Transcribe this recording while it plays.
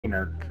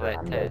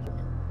Collected.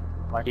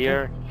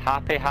 Here,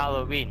 Happy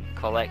Halloween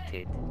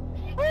collected.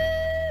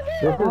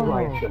 This is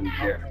like some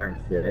different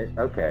shit.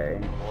 Okay.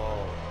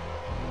 Whoa.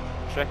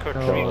 Trick or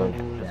So,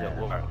 treat, does it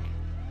work?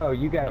 Oh,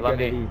 you gotta Let go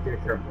to me- these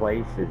different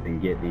places and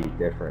get these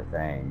different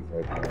things.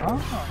 Okay.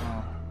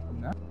 Oh,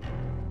 no.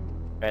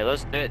 Right,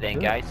 let's do it then,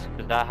 guys.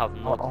 Because I have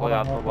no Oh, clue. hold on,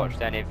 I've not hold on.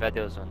 watched any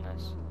videos on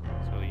this.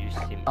 So you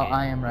seem Oh, to.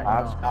 I am right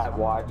I've now. not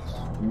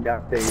watched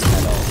nothing.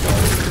 I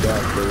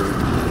don't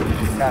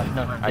know nothing.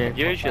 No, I Jake,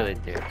 usually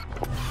do.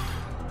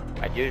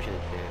 I usually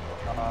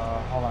do.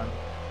 hold on.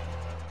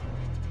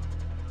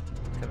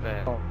 Look at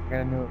the. Oh, I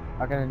got a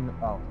new,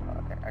 oh,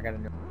 okay, I got a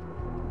new.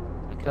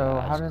 Look at So,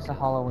 that. how does the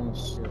Halloween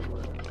shit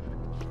work?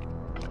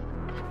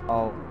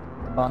 Oh,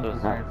 the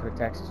bundles So- are in for the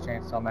Texas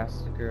Chainsaw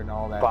Massacre and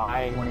all that.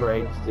 Find 20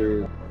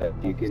 breakthrough that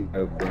you can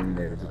open.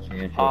 There's a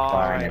chance you'll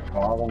Alright. find a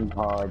calling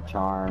card,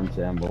 charm,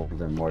 symbols,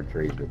 and more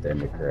trees within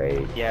the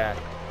crate. Yeah,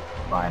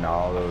 Find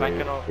all of I it.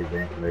 think I know-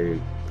 Event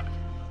loot.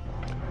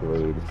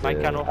 Glued I think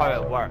I to know how it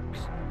all- works.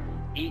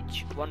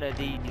 Each one of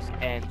these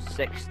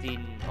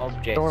 16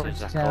 objects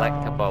is a Storage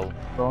Town, collectible.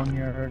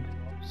 Boneyard,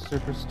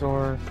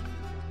 Superstore,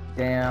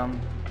 Dam,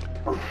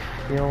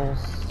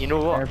 Hills. You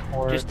know what?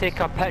 Airport, Just take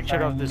a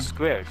picture of the Sign.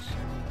 squares.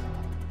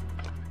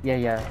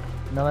 Yeah.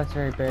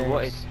 Military base,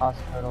 what is-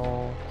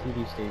 hospital,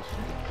 TV station.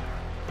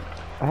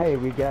 Hey,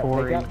 they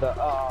Quarry. got the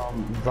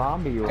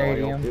zombie royal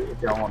Stadium. too,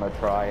 if y'all want to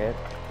try it.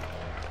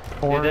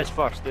 Do Port, this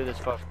first. Do this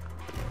first.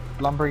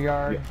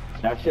 Lumberyard.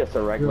 That's just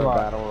a regular Gulag.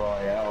 battle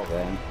royale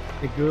then.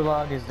 The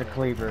Gulag is the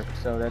cleaver,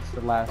 so that's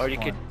the last Or you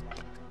one. could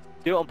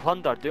do it on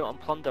plunder. Do it on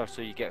plunder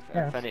so you get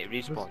Yeah, infinite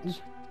respawns.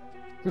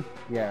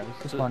 Yeah, it's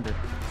just So- plunder.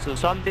 So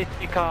somebody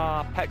take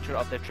a picture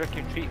of the trick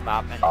and treat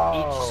map, and Oh.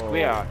 each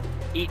square,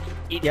 each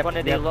Yep, one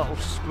of the yep. little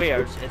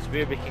squares is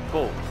where we can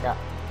go. Yeah.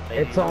 Like,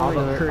 It's you only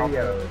I'll-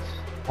 trios.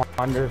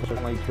 Plunder's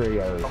only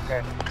trios.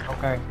 Okay.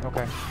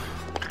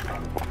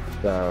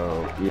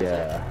 So,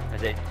 yeah.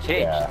 Is it changed?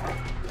 Yeah.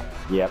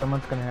 Yep.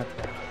 Someone's gonna have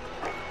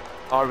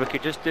to. Or we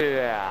could just do.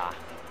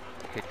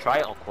 We could try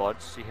it on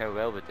quads, see how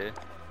well we do.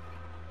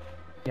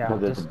 Yeah,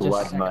 Because it's just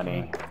blood a second.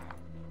 money.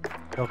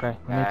 Okay,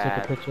 let me take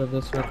a Uh, picture of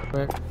this real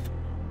quick.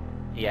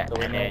 Yeah, So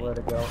we and know then where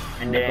to go.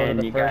 And Go to then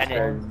the you got first the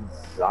one.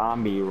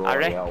 zombie Alright.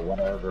 royale,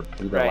 whatever.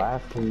 The Right.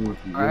 last two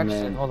Or actually,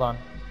 human hold on.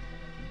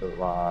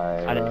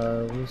 survive.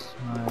 Where's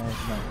my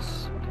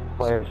notes?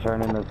 Players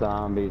turn into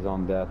zombies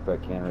on death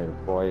but can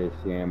redeploy as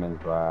humans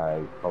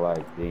by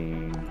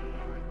collecting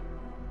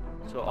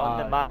so on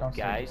the map, don't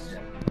say- guys,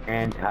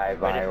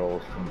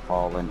 antivirals from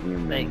fallen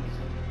humans.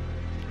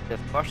 the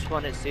first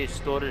one it says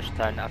Storage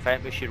Town. I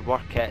think we should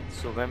work it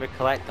so when we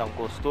collect them,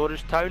 go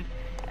Storage Town,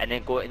 and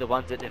then go to the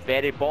ones at the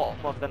very bottom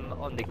of them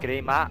on the grey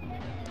map.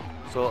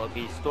 So it'll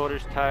be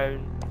Storage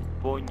Town,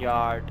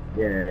 Boneyard.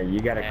 Yeah,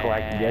 you gotta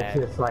collect. It's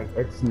just like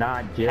it's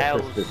not just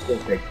Hells. a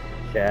specific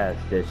chest.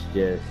 It's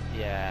just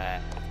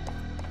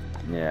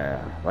Yeah,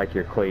 like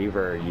your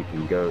cleaver. You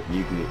can go.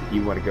 If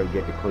you want to go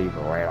get the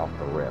cleaver right off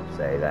the rip.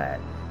 Say that.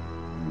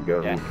 You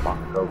go Yeah.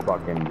 go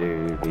fucking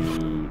do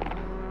the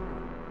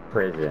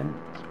prison.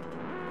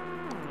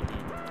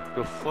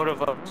 so 4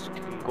 of us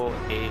can go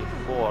to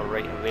 4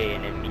 right away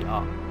and then meet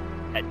up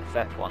at the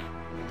 5th one.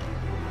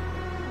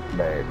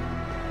 But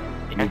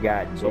Yeah. you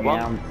got So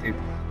down to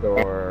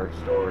storage.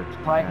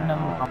 Writing them,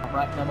 town, I'm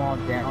writing them all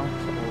down.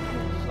 So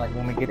it's like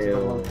when we get to the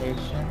Hill.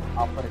 location,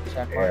 I'll put a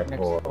check mark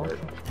next to airport, it.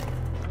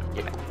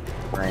 Yeah.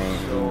 train,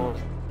 So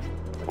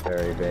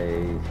military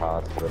base,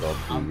 hospital,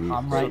 TV.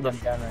 I'm So writing the them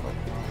down right now.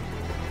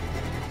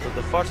 So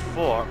the first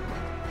 4,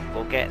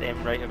 we'll get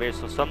them right away.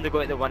 So somebody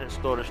go to the one at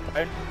Storage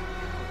Town,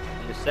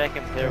 and the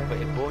second player go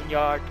to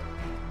Boneyard,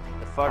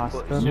 the third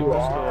go to Hospital. You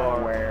are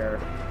Superstore, aware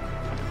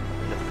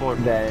and the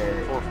fourth that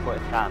go to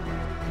Tam.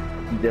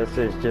 this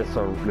is just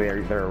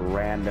they're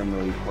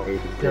randomly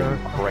placed They're in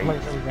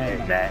crates completely in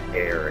random. that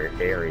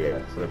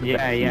area. So if Yeah,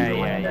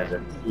 anyone yeah. has a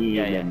team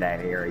Yeah, yeah. in that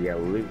area,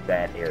 loot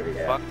that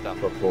area Fuck them.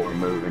 before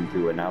moving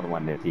to another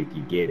one to see if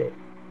you get it.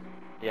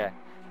 Yeah.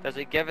 Does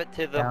it give it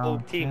to the whole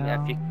team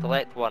if you Downtown.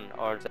 collect one,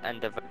 or is it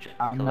individual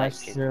I'm not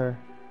collection? sure.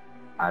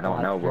 I don't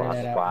I'll know, figure we'll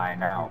that out.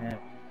 find out.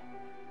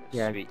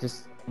 Yeah, Sweet.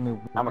 just give me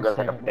I'm one gonna go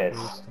take a second.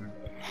 piss.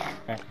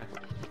 Okay.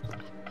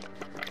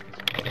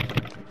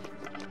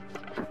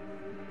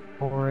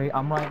 Corey,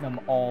 I'm writing them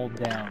all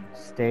down.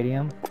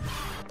 Stadium.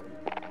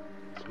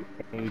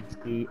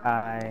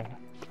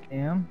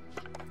 A-D-I-M.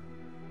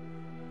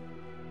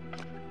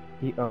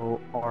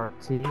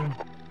 P-O-R-T.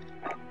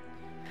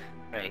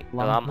 Right.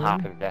 Well, I'm Lumber.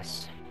 happy with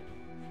this.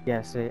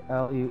 Yes,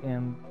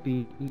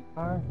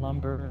 A-L-U-M-B-E-R.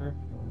 Lumber.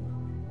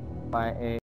 Y-A.